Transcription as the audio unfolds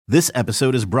This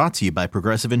episode is brought to you by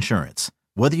Progressive Insurance.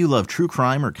 Whether you love true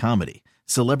crime or comedy,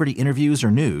 celebrity interviews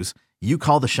or news, you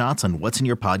call the shots on what's in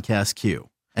your podcast queue.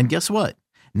 And guess what?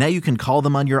 Now you can call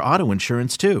them on your auto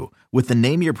insurance too with the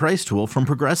Name Your Price tool from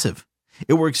Progressive.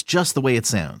 It works just the way it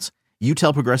sounds. You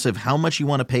tell Progressive how much you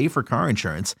want to pay for car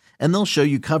insurance, and they'll show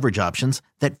you coverage options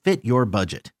that fit your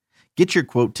budget. Get your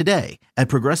quote today at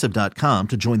Progressive.com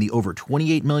to join the over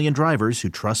 28 million drivers who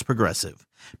trust Progressive.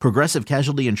 Progressive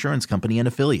Casualty Insurance Company and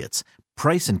Affiliates.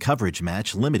 Price and coverage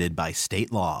match limited by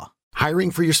state law. Hiring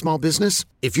for your small business?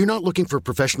 If you're not looking for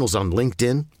professionals on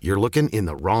LinkedIn, you're looking in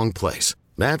the wrong place.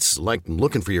 That's like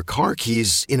looking for your car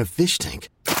keys in a fish tank.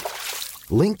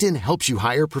 LinkedIn helps you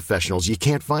hire professionals you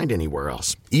can't find anywhere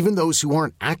else, even those who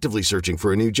aren't actively searching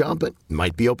for a new job but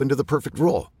might be open to the perfect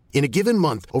role. In a given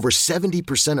month, over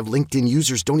 70% of LinkedIn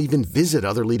users don't even visit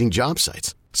other leading job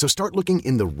sites. So start looking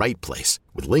in the right place.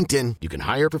 With LinkedIn, you can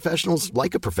hire professionals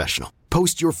like a professional.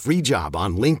 Post your free job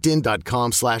on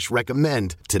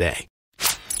linkedin.com/recommend today.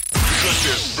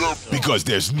 Because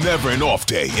there's never an off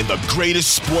day in the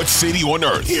greatest sports city on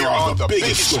earth. Here are the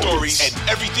biggest stories and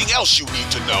everything else you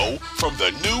need to know from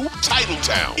the new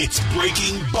Titletown. It's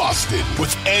Breaking Boston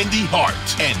with Andy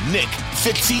Hart and Nick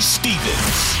Fitzy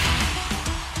Stevens.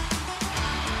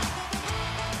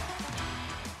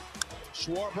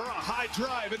 Schwarber, a high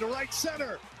drive into right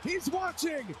center. He's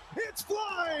watching. It's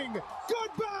flying.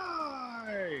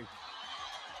 Goodbye.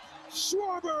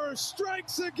 Schwarber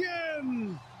strikes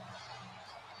again.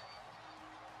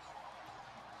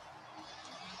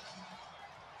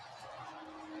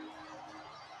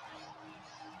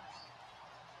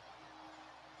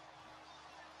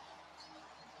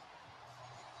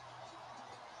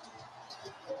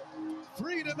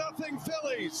 Three to nothing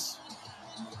Phillies.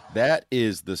 That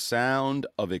is the sound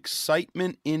of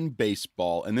excitement in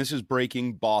baseball, and this is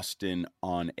Breaking Boston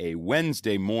on a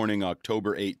Wednesday morning,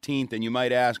 October 18th, and you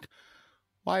might ask,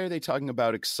 why are they talking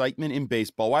about excitement in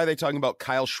baseball? Why are they talking about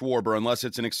Kyle Schwarber, unless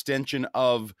it's an extension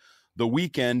of the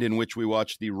weekend in which we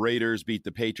watched the Raiders beat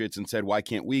the Patriots and said, why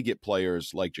can't we get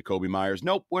players like Jacoby Myers?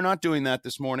 Nope, we're not doing that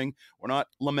this morning. We're not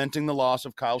lamenting the loss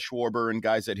of Kyle Schwarber and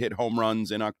guys that hit home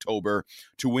runs in October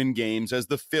to win games as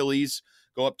the Phillies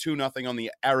go up 2-0 on the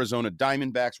Arizona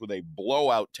Diamondbacks with a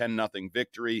blowout 10-0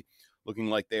 victory, looking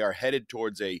like they are headed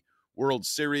towards a World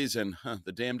Series. And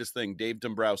the damnedest thing, Dave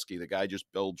Dombrowski, the guy just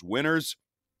builds winners,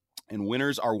 and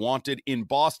winners are wanted in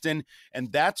Boston.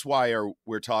 And that's why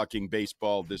we're talking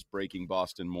baseball this Breaking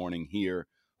Boston morning here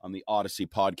on the Odyssey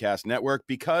Podcast Network,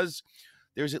 because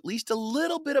there's at least a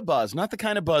little bit of buzz, not the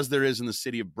kind of buzz there is in the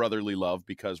city of brotherly love,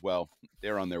 because, well,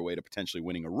 they're on their way to potentially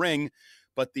winning a ring.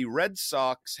 But the Red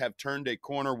Sox have turned a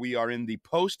corner. We are in the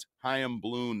post-Chaim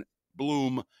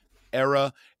Bloom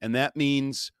era, and that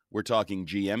means we're talking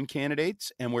GM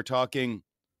candidates, and we're talking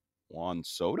Juan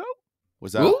Soto?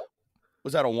 Was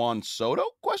that a Juan Soto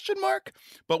question mark?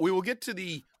 But we will get to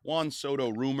the Juan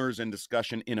Soto rumors and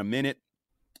discussion in a minute.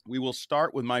 We will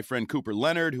start with my friend Cooper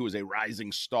Leonard, who is a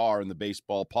rising star in the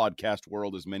baseball podcast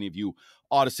world, as many of you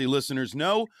Odyssey listeners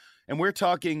know. And we're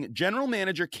talking general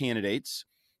manager candidates,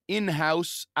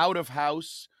 in-house,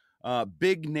 out-of-house,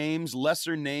 big names,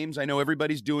 lesser names. I know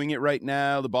everybody's doing it right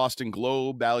now. The Boston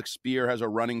Globe, Alex Spear has a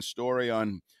running story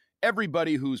on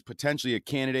everybody who's potentially a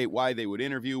candidate, why they would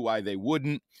interview, why they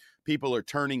wouldn't. People are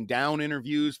turning down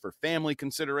interviews for family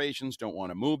considerations, don't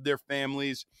want to move their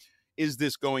families. Is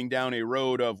this going down a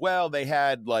road of, well, they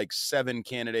had like 7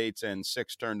 candidates and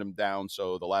 6 turned them down,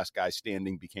 so the last guy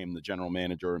standing became the general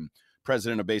manager and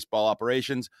president of baseball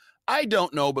operations? I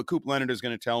don't know, but Coop Leonard is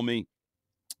going to tell me.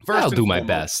 I'll do my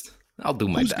best.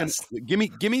 Give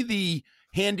me the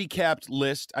handicapped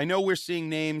list. I know we're seeing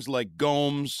names like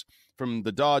Gomes from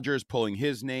the Dodgers pulling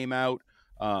his name out.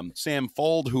 Sam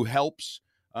Fold, who helps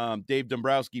Dave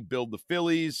Dombrowski build the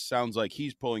Phillies, sounds like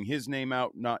he's pulling his name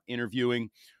out, not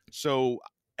interviewing. So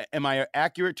am I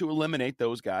accurate to eliminate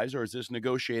those guys, or is this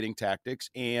negotiating tactics?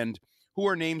 And who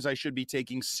are names I should be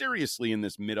taking seriously in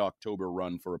this mid-October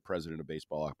run for a president of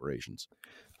baseball operations?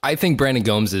 I think Brandon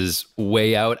Gomes is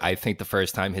way out. I think the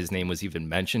first time his name was even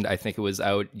mentioned, I think it was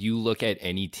out. You look at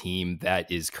any team that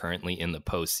is currently in the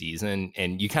postseason,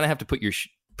 and you kind of have to put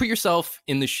yourself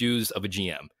in the shoes of a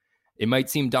GM. It might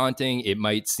seem daunting. It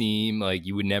might seem like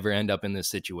you would never end up in this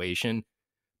situation,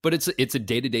 but it's a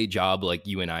day-to-day job like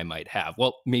you and I might have.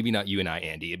 Well, maybe not you and I,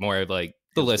 Andy, more of like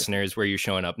the listeners, where you're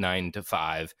showing up 9 to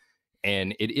 5.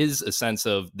 And it is a sense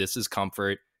of, this is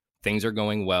comfort. Things are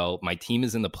going well. My team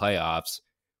is in the playoffs.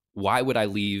 Why would I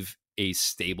leave a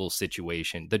stable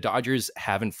situation? The Dodgers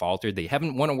haven't faltered. They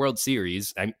haven't won a World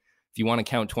Series. If you want to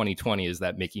count 2020 as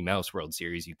that Mickey Mouse World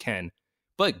Series, you can.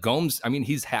 But Gomes, I mean,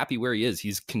 he's happy where he is.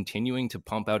 He's continuing to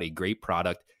pump out a great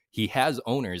product. He has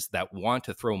owners that want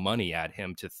to throw money at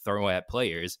him to throw at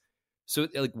players. So,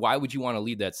 like, why would you want to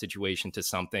leave that situation to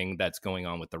something that's going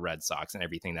on with the Red Sox and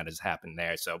everything that has happened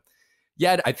there? So,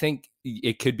 yeah, I think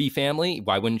it could be family.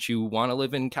 Why wouldn't you want to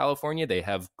live in California? They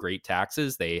have great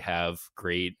taxes. They have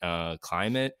great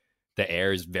climate. The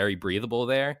air is very breathable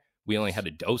there. We only had a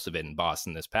dose of it in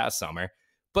Boston this past summer.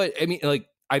 But, I mean, like,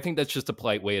 I think that's just a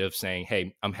polite way of saying,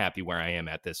 hey, I'm happy where I am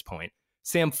at this point.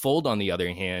 Sam Fuld, on the other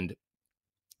hand,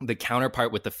 the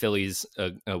counterpart with the Phillies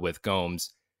with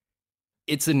Gomes,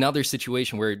 it's another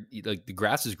situation where like the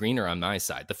grass is greener on my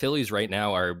side. The Phillies right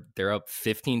now they're up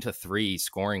 15-3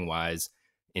 scoring wise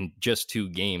in just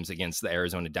 2 games against the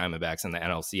Arizona Diamondbacks in the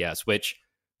NLCS, which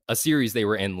a series they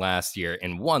were in last year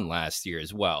and won last year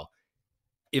as well.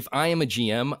 If I am a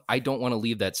GM, I don't want to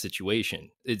leave that situation.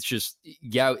 It's just,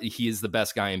 yeah, he is the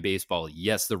best guy in baseball.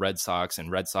 Yes, the Red Sox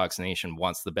and Red Sox Nation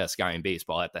wants the best guy in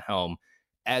baseball at the helm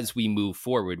as we move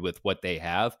forward with what they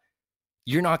have.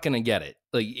 You're not going to get it.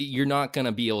 Like, you're not going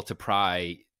to be able to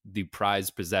pry the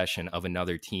prized possession of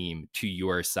another team to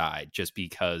your side just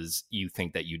because you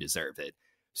think that you deserve it.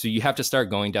 So you have to start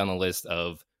going down the list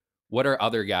of what are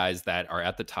other guys that are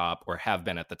at the top or have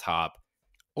been at the top,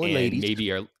 or and ladies.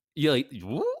 maybe are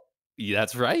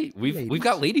that's right. We've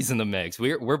got ladies in the mix.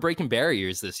 We're breaking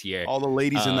barriers this year. All the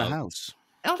ladies in the house.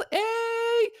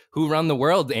 Hey, who run the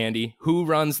world, Andy? Who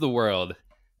runs the world?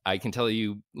 I can tell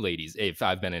you, ladies, if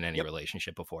I've been in any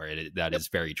relationship before, that is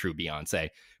very true, Beyonce.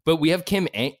 But we have Kim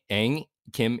Ng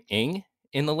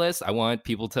in the list. I want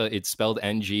people to, it's spelled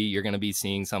NG. You're going to be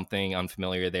seeing something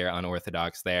unfamiliar there,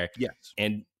 unorthodox there. Yes.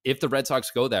 And if the Red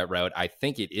Sox go that route, I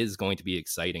think it is going to be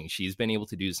exciting. She's been able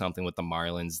to do something with the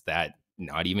Marlins that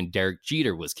not even Derek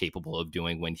Jeter was capable of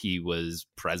doing when he was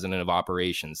president of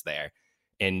operations there.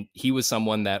 And he was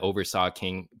someone that oversaw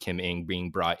Kim Ng being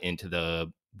brought into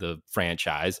the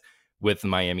franchise with the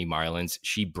Miami Marlins.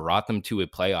 She brought them to a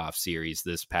playoff series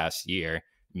this past year,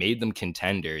 made them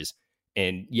contenders.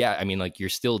 And yeah, I mean, like, you're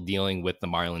still dealing with the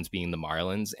Marlins being the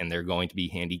Marlins, and they're going to be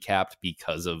handicapped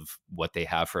because of what they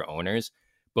have for owners.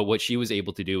 But what she was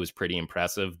able to do was pretty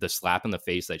impressive. The slap in the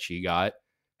face that she got,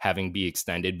 having be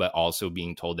extended, but also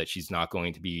being told that she's not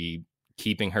going to be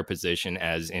keeping her position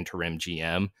as interim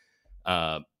GM.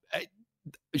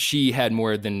 She had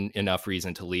more than enough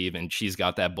reason to leave, and she's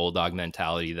got that bulldog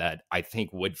mentality that I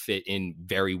think would fit in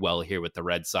very well here with the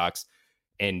Red Sox.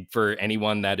 And for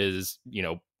anyone that is, you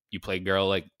know, you play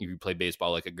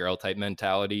baseball like a girl type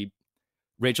mentality,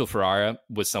 Rachel Ferrara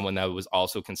was someone that was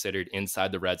also considered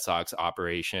inside the Red Sox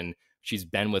operation. She's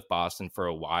been with Boston for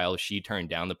a while. She turned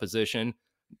down the position.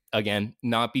 Again,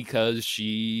 not because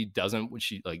she doesn't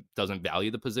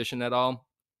value the position at all.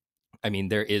 I mean,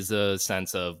 there is a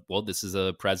sense of, well, this is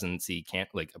a president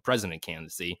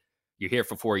candidacy. You're here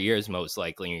for 4 years, most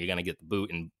likely, and you're going to get the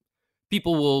boot, and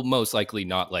people will most likely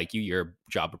not like you. Your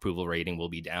job approval rating will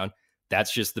be down.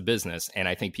 That's just the business. And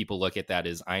I think people look at that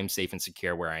as, I'm safe and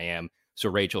secure where I am. So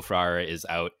Rachel Ferrara is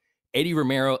out. Eddie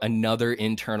Romero, another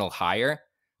internal hire.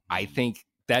 I think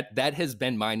that has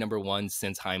been my number one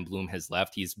since Chaim Bloom has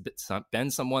left. He's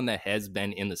been someone that has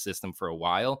been in the system for a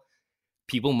while.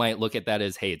 People might look at that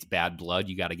as, hey, it's bad blood.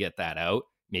 You got to get that out.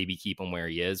 Maybe keep him where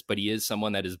he is. But he is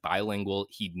someone that is bilingual.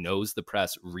 He knows the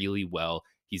press really well.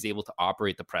 He's able to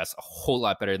operate the press a whole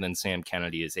lot better than Sam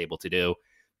Kennedy is able to do.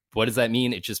 What does that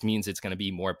mean? It just means it's going to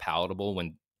be more palatable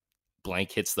when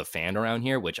blank hits the fan around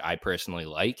here, which I personally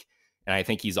like. And I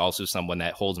think he's also someone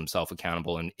that holds himself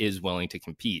accountable and is willing to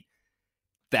compete.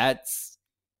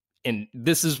 And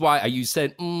this is why you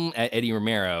said at Eddie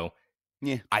Romero.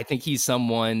 Yeah, I think he's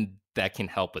someone that can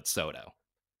help with Soto.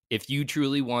 If you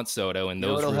truly want Soto, and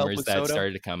those rumors that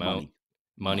started to come out,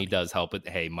 money does help with.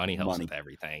 Hey, money helps with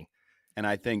everything. And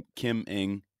I think Kim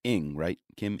Ng, right?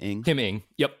 Kim Ng.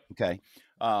 Yep. Okay.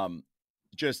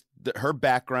 Just her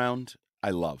background,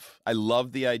 I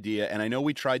love the idea. And I know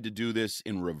we tried to do this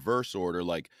in reverse order.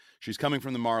 Like, she's coming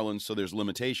from the Marlins, so there's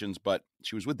limitations, but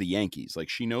she was with the Yankees. Like,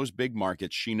 she knows big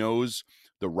markets. She knows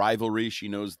the rivalry. She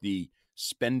knows the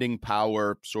spending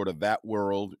power, sort of that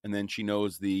world. And then she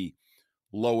knows the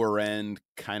lower end,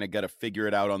 kind of got to figure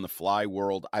it out on the fly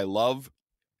world. I love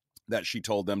that she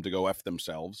told them to go F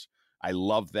themselves. I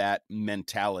love that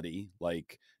mentality.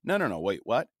 Like, no, wait,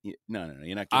 what? No,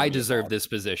 you're not. I deserve this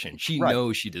position. She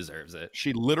knows she deserves it.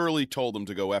 She literally told them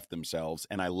to go F themselves.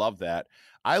 And I love that.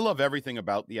 I love everything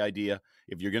about the idea.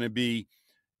 If you're going to be,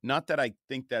 not that I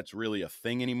think that's really a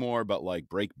thing anymore, but like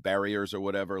break barriers or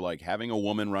whatever, like having a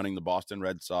woman running the Boston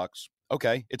Red Sox.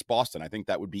 Okay, it's Boston. I think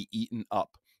that would be eaten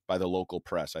up by the local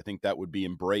press. I think that would be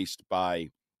embraced by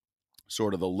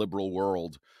sort of the liberal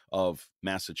world of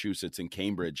Massachusetts and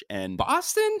Cambridge. And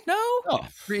Boston? No? Oh,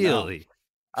 Really?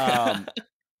 no.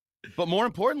 But more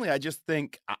importantly, I just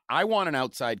think I want an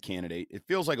outside candidate. It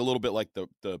feels like a little bit like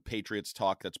the Patriots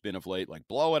talk that's been of late, like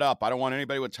blow it up. I don't want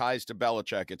anybody with ties to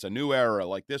Belichick. It's a new era,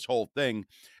 like this whole thing,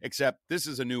 except this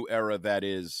is a new era that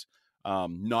is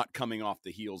not coming off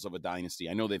the heels of a dynasty.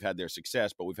 I know they've had their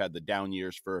success, but we've had the down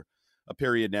years for a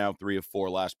period now, 3 of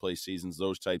 4 last place seasons,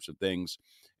 those types of things.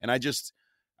 And I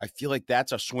feel like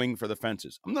that's a swing for the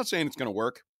fences. I'm not saying it's going to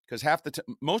work, because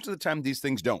most of the time these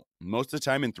things don't. Most of the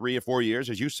time in 3 or 4 years,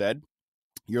 as you said,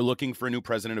 you're looking for a new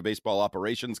president of baseball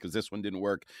operations because this one didn't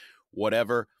work,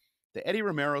 whatever. The Eddie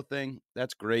Romero thing,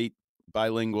 that's great.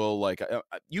 Bilingual, like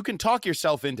you can talk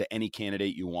yourself into any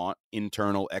candidate you want,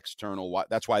 internal, external.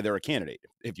 That's why they're a candidate.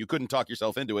 If you couldn't talk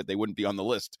yourself into it, they wouldn't be on the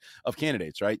list of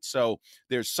candidates, right? So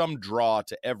there's some draw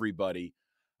to everybody.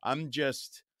 I'm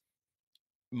just,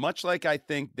 much like I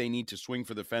think they need to swing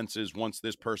for the fences once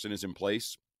this person is in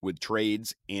place, with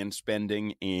trades and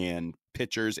spending and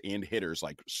pitchers and hitters,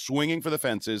 like swinging for the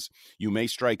fences. You may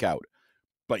strike out,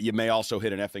 but you may also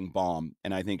hit an effing bomb.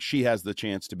 And I think she has the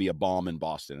chance to be a bomb in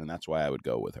Boston. And that's why I would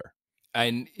go with her.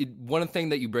 And one thing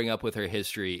that you bring up with her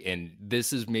history, and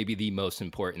this is maybe the most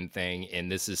important thing,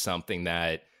 and this is something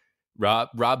that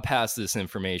Rob passed this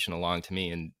information along to me,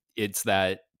 and it's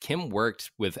that Kim worked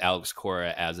with Alex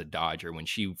Cora as a Dodger when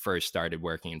she first started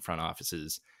working in front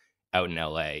offices out in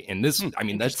LA. And this, I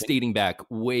mean, that's dating back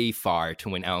way far to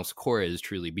when Alex Cora is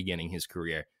truly beginning his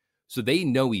career. So they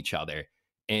know each other.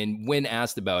 And when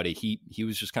asked about it, he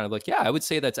was just kind of like, yeah, I would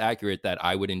say that's accurate, that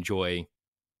I would enjoy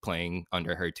playing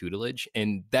under her tutelage.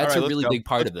 And that's a really big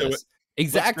part of this.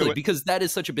 Exactly, because that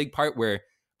is such a big part where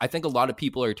I think a lot of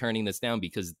people are turning this down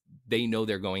because they know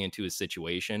they're going into a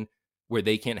situation where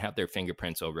they can't have their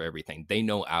fingerprints over everything. They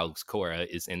know Alex Cora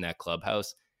is in that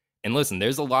clubhouse. And listen,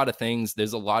 there's a lot of things,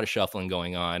 there's a lot of shuffling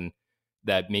going on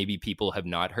that maybe people have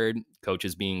not heard.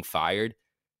 Coaches being fired,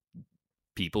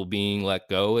 people being let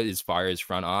go as far as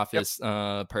front office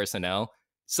personnel.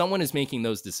 Someone is making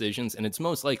those decisions, and it's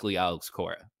most likely Alex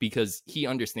Cora, because he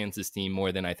understands this team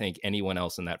more than I think anyone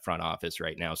else in that front office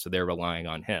right now. So they're relying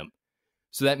on him.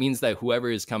 So that means that whoever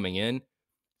is coming in,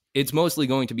 it's mostly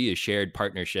going to be a shared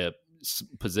partnership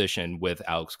position with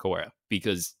Alex Cora,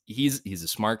 because he's a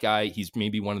smart guy. He's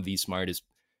maybe one of the smartest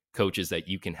coaches that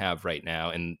you can have right now.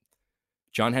 And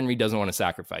John Henry doesn't want to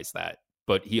sacrifice that,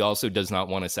 but he also does not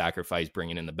want to sacrifice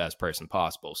bringing in the best person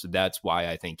possible. So that's why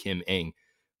I think Kim Ng,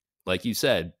 like you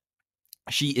said,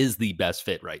 she is the best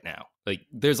fit right now. Like,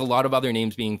 there's a lot of other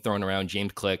names being thrown around.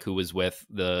 James Click, who was with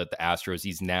the Astros,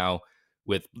 he's now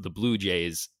with the Blue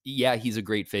Jays. Yeah, he's a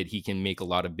great fit. He can make a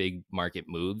lot of big market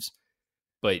moves,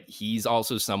 but he's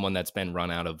also someone that's been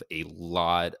run out of a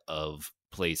lot of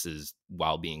places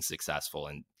while being successful.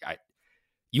 And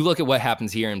you look at what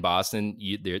happens here in Boston,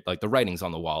 like the writing's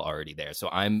on the wall already there. So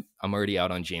I'm already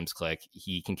out on James Click.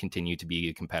 He can continue to be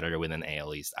a competitor within the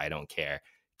AL East. I don't care.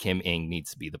 Kim Ng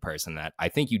needs to be the person that I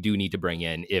think you do need to bring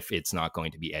in if it's not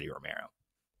going to be Eddie Romero.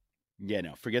 Yeah,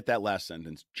 no, forget that last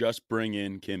sentence. Just bring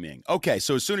in Kim Ng. Okay,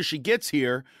 so as soon as she gets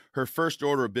here, her first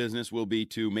order of business will be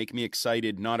to make me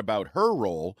excited, not about her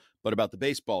role, but about the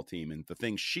baseball team and the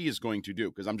things she is going to do,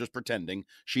 because I'm just pretending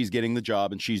she's getting the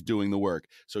job and she's doing the work.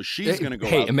 So she's going to go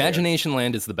out Imagination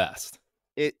Land is the best.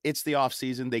 It's the off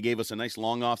season. They gave us a nice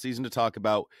long off season to talk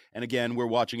about. And again, we're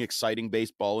watching exciting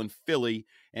baseball in Philly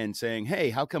and saying,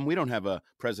 hey, how come we don't have a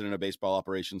president of baseball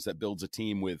operations that builds a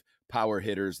team with power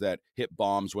hitters that hit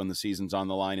bombs when the season's on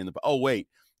the line? Oh, wait,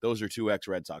 those are 2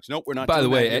 ex-Red Sox. Nope, we're not. By the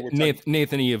way,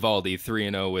 Nathan Eovaldi,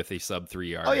 3-0 with a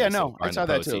sub-3 ERA. Oh, yeah, no, I saw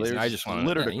that too. I just want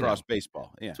littered across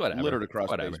baseball. Yeah, littered across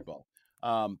baseball.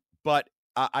 But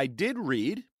I did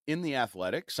read in The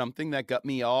Athletic something that got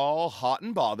me all hot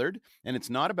and bothered, and it's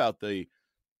not about the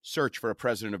search for a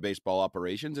president of baseball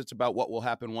operations. It's about what will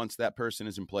happen once that person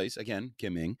is in place. Again,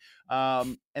 Kim Ng.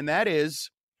 And that is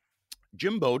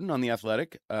Jim Bowden on The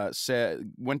Athletic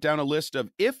went down a list of,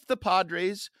 if the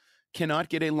Padres cannot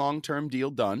get a long-term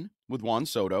deal done with Juan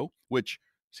Soto, which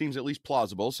seems at least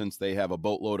plausible since they have a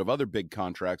boatload of other big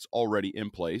contracts already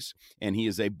in place, and he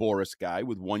is a Boris guy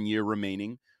with 1 year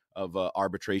remaining of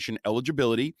arbitration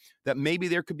eligibility, that maybe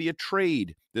there could be a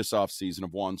trade this offseason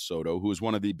of Juan Soto, who is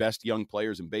one of the best young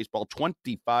players in baseball,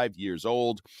 25 years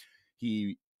old.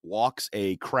 He walks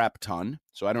a crap ton,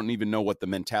 so I don't even know what the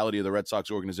mentality of the Red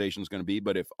Sox organization is going to be,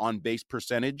 but if on-base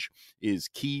percentage is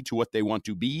key to what they want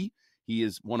to be, he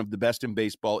is one of the best in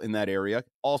baseball in that area.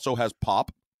 Also has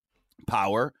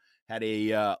power, had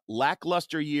a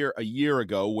lackluster year a year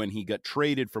ago when he got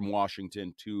traded from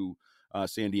Washington to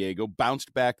San Diego,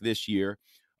 bounced back this year.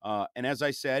 And as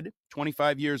I said,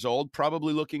 25 years old,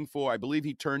 probably looking for, I believe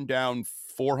he turned down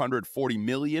 $440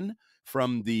 million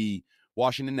from the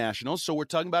Washington Nationals. So we're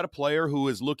talking about a player who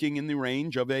is looking in the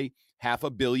range of a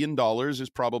 $500 million is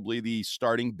probably the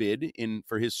starting bid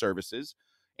for his services.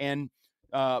 And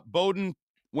Bowden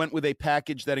went with a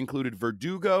package that included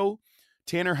Verdugo,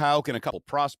 Tanner Houck, and a couple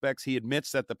prospects. He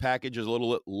admits that the package is a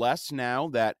little less now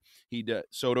that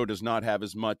Soto does not have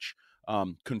as much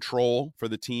control for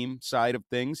the team side of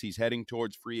things. He's heading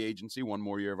towards free agency, one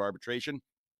more year of arbitration.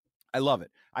 I love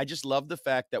it. I just love the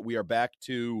fact that we are back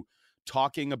to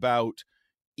talking about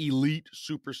elite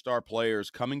superstar players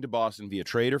coming to Boston via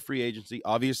trade or free agency.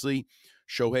 Obviously,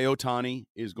 Shohei Ohtani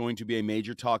is going to be a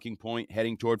major talking point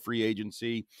heading toward free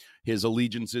agency. His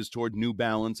allegiances toward New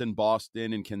Balance and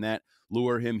Boston, and can that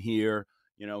lure him here?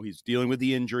 You know, he's dealing with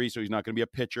the injury, so he's not going to be a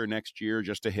pitcher next year,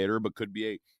 just a hitter, but could be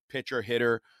a pitcher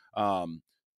hitter.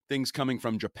 Things coming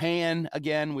from Japan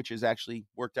again, which has actually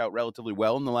worked out relatively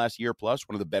well in the last year plus.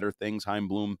 One of the better things Chaim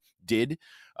Bloom did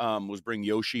was bring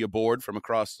Yoshi aboard from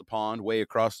across the pond, way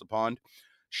across the pond.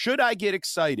 Should I get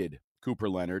excited, Cooper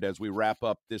Leonard, as we wrap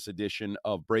up this edition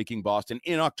of Breaking Boston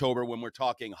in October when we're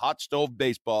talking hot stove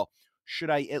baseball? Should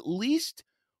I at least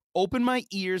open my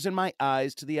ears and my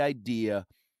eyes to the idea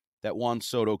that Juan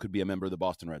Soto could be a member of the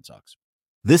Boston Red Sox?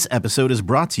 This episode is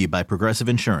brought to you by Progressive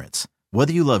Insurance.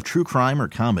 Whether you love true crime or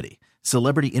comedy,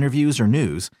 celebrity interviews or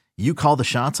news, you call the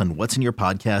shots on what's in your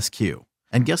podcast queue.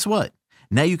 And guess what?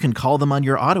 Now you can call them on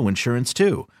your auto insurance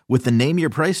too with the Name Your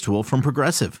Price tool from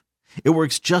Progressive. It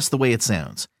works just the way it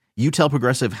sounds. You tell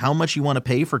Progressive how much you want to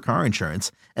pay for car insurance,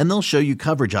 and they'll show you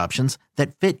coverage options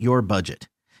that fit your budget.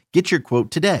 Get your quote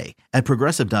today at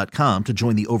Progressive.com to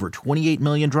join the over 28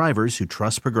 million drivers who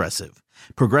trust Progressive.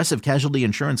 Progressive Casualty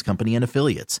Insurance Company and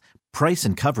Affiliates. Price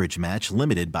and coverage match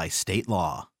limited by state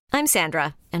law. I'm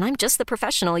Sandra, and I'm just the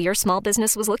professional your small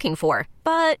business was looking for.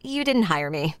 But you didn't hire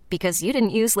me because you didn't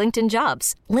use LinkedIn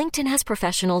Jobs. LinkedIn has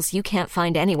professionals you can't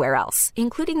find anywhere else,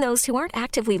 including those who aren't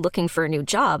actively looking for a new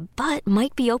job, but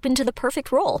might be open to the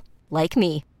perfect role, like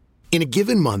me. In a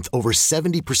given month, over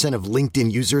 70% of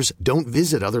LinkedIn users don't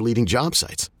visit other leading job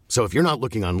sites. So if you're not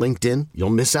looking on LinkedIn, you'll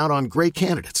miss out on great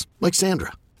candidates like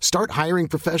Sandra. Start hiring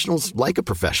professionals like a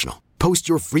professional. Post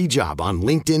your free job on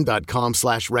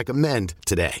linkedin.com/recommend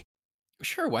today.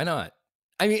 Sure, why not?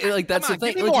 I mean, like, that's the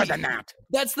thing. More than that.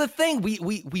 That's the thing.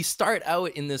 We start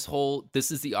out in this whole,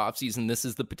 this is the offseason, this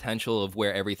is the potential of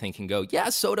where everything can go. Yeah,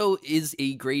 Soto is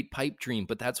a great pipe dream,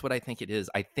 but that's what I think it is.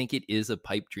 I think it is a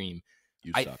pipe dream.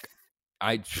 You suck.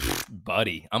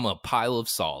 Buddy, I'm a pile of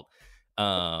salt.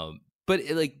 But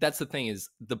that's the thing is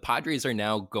the Padres are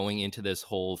now going into this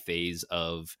whole phase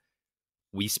of,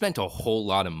 we spent a whole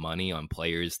lot of money on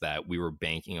players that we were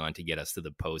banking on to get us to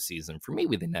the postseason for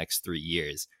maybe the next 3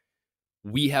 years.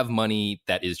 We have money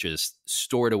that is just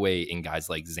stored away in guys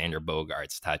like Xander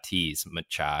Bogaerts, Tatis,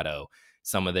 Machado,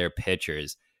 some of their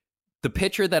pitchers. The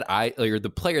player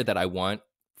that I want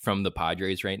from the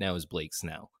Padres right now is Blake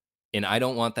Snell. And I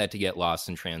don't want that to get lost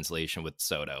in translation with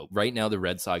Soto. Right now, the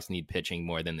Red Sox need pitching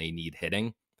more than they need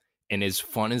hitting. And as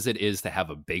fun as it is to have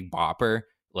a big bopper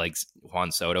like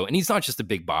Juan Soto, and he's not just a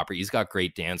big bopper, he's got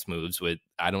great dance moves with,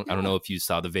 I don't know if you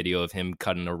saw the video of him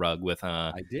cutting a rug with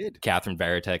I did. Catherine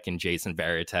Veritek and Jason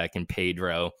Veritek and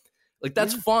Pedro. Like,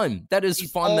 that's fun. That is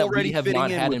fun that we have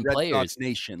not had in Red players. Sox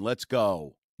Nation, let's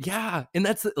go. Yeah, and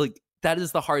that's that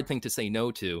is the hard thing to say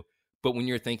no to. But when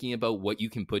you're thinking about what you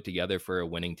can put together for a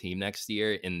winning team next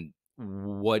year and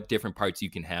what different parts you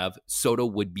can have, Soto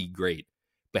would be great.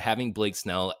 But having Blake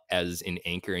Snell as an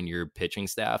anchor in your pitching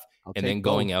staff and then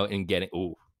going out and getting,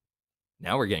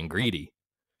 now we're getting greedy.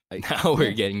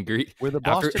 We're getting greedy. We're the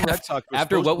Boston Red Sox.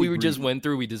 After what we just went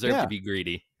through, we deserve to be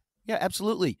greedy. Yeah,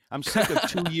 absolutely. I'm sick of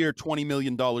 2-year, $20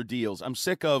 million deals. I'm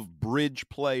sick of bridge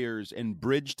players and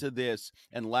bridge to this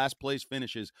and last place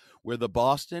finishes. We're the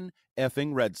Boston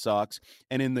effing Red Sox.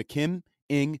 And in the Kim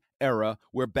Ng era,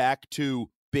 we're back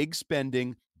to big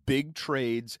spending, big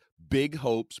trades, big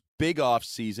hopes, big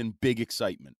offseason, big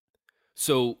excitement.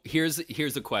 So here's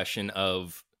the question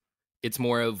of, it's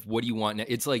more of, what do you want?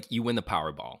 It's like you win the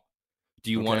Powerball. Do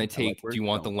you want to take? Do you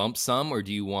want the lump sum, or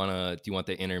do you want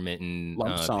the intermittent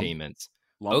payments?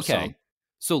 Lump sum.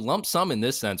 So lump sum in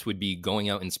this sense would be going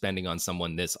out and spending on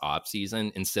someone this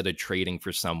offseason instead of trading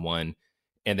for someone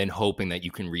and then hoping that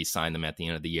you can re-sign them at the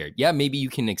end of the year. Yeah, maybe you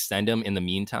can extend them in the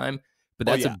meantime, but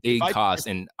that's a big cost.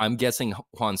 And I'm guessing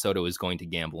Juan Soto is going to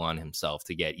gamble on himself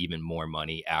to get even more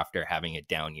money after having a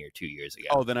down year 2 years ago.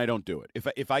 Oh, then I don't do it.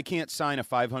 If I can't sign a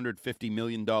 $550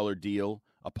 million deal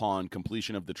upon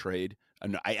completion of the trade,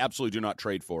 I absolutely do not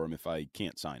trade for him if I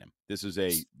can't sign him. This is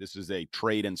a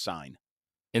trade and sign.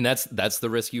 And that's the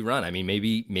risk you run. I mean,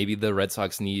 maybe the Red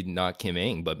Sox need not Kim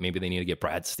Ng, but maybe they need to get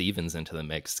Brad Stevens into the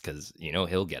mix because,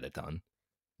 he'll get it done.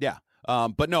 Yeah.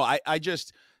 But no, I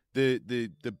just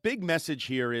the big message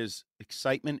here is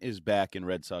excitement is back in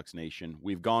Red Sox Nation.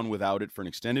 We've gone without it for an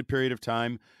extended period of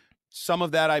time. Some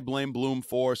of that I blame Bloom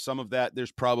for. Some of that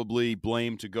there's probably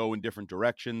blame to go in different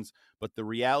directions. But the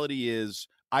reality is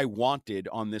I wanted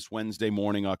on this Wednesday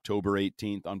morning, October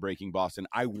 18th on Breaking Boston,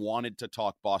 I wanted to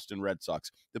talk Boston Red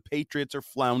Sox. The Patriots are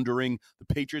floundering.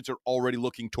 The Patriots are already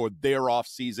looking toward their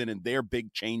offseason and their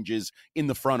big changes in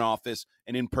the front office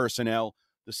and in personnel.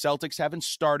 The Celtics haven't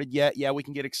started yet. Yeah, we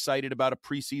can get excited about a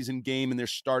preseason game and their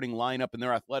starting lineup and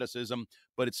their athleticism,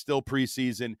 but it's still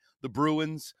preseason. The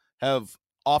Bruins have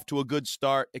off to a good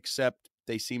start, except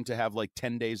they seem to have like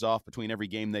 10 days off between every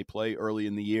game they play early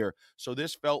in the year. So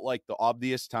this felt like the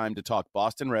obvious time to talk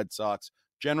Boston Red Sox,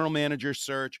 general manager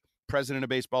search, president of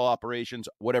baseball operations,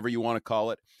 whatever you want to call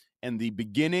it, and the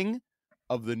beginning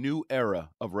of the new era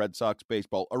of Red Sox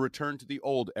baseball, a return to the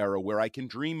old era where I can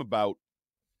dream about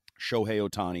Shohei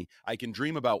Ohtani, I can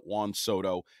dream about Juan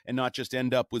Soto, and not just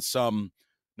end up with some,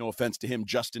 no offense to him,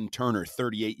 Justin Turner,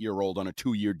 38-year-old on a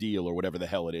 2-year deal or whatever the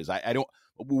hell it is.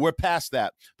 We're past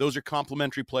that. Those are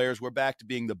complimentary players. We're back to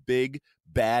being the big,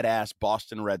 badass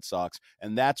Boston Red Sox,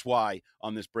 and that's why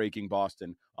on this Breaking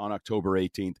Boston on October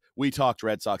 18th, we talked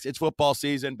Red Sox. It's football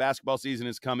season. Basketball season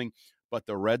is coming, but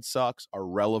the Red Sox are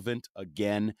relevant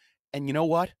again. And you know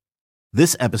what?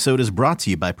 This episode is brought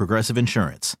to you by Progressive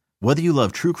Insurance. Whether you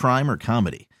love true crime or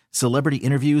comedy, celebrity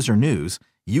interviews or news,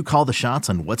 you call the shots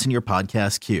on what's in your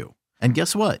podcast queue. And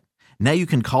guess what? Now you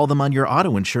can call them on your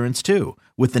auto insurance too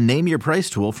with the Name Your Price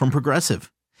tool from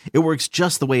Progressive. It works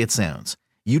just the way it sounds.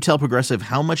 You tell Progressive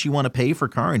how much you want to pay for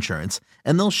car insurance,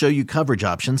 and they'll show you coverage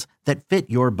options that fit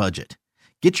your budget.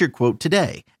 Get your quote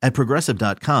today at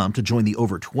Progressive.com to join the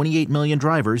over 28 million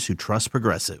drivers who trust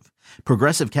Progressive.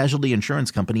 Progressive Casualty Insurance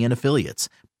Company and Affiliates.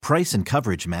 Price and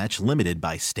coverage match limited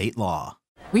by state law.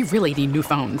 We really need new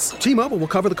phones. T-Mobile will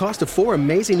cover the cost of 4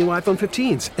 amazing new iPhone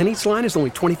 15s, and each line is only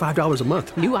 $25 a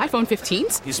month. New iPhone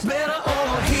 15s? It's better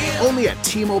over here. Only at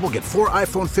T-Mobile, get 4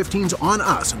 iPhone 15s on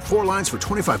us and 4 lines for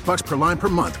 $25 per line per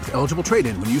month with eligible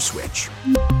trade-in when you switch.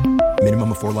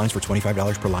 Minimum of 4 lines for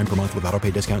 $25 per line per month with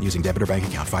autopay discount using debit or bank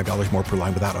account. $5 more per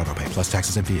line without autopay, plus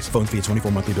taxes and fees. Phone fee at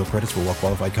 24 monthly bill credits for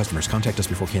well-qualified customers. Contact us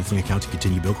before canceling account to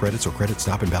continue bill credits or credit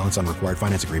stop and balance on required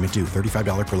finance agreement due.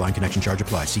 $35 per line connection charge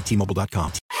applies. See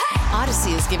T-Mobile.com.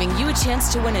 Odyssey is giving you a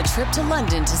chance to win a trip to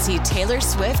London to see Taylor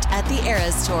Swift at the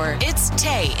Eras Tour. It's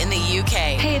Tay in the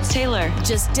UK. Hey, it's Taylor.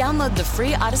 Just download the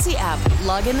free Odyssey app,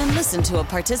 log in and listen to a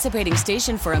participating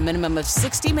station for a minimum of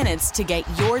 60 minutes to get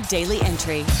your daily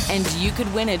entry. And you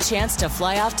could win a chance to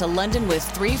fly off to London with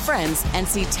 3 friends and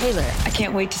see Taylor. I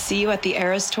can't wait to see you at the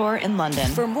Eras Tour in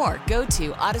London. For more, go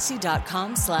to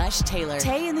odyssey.com/Taylor.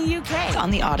 Tay in the UK. It's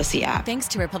on the Odyssey app. Thanks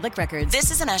to Republic Records. This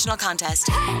is a national contest.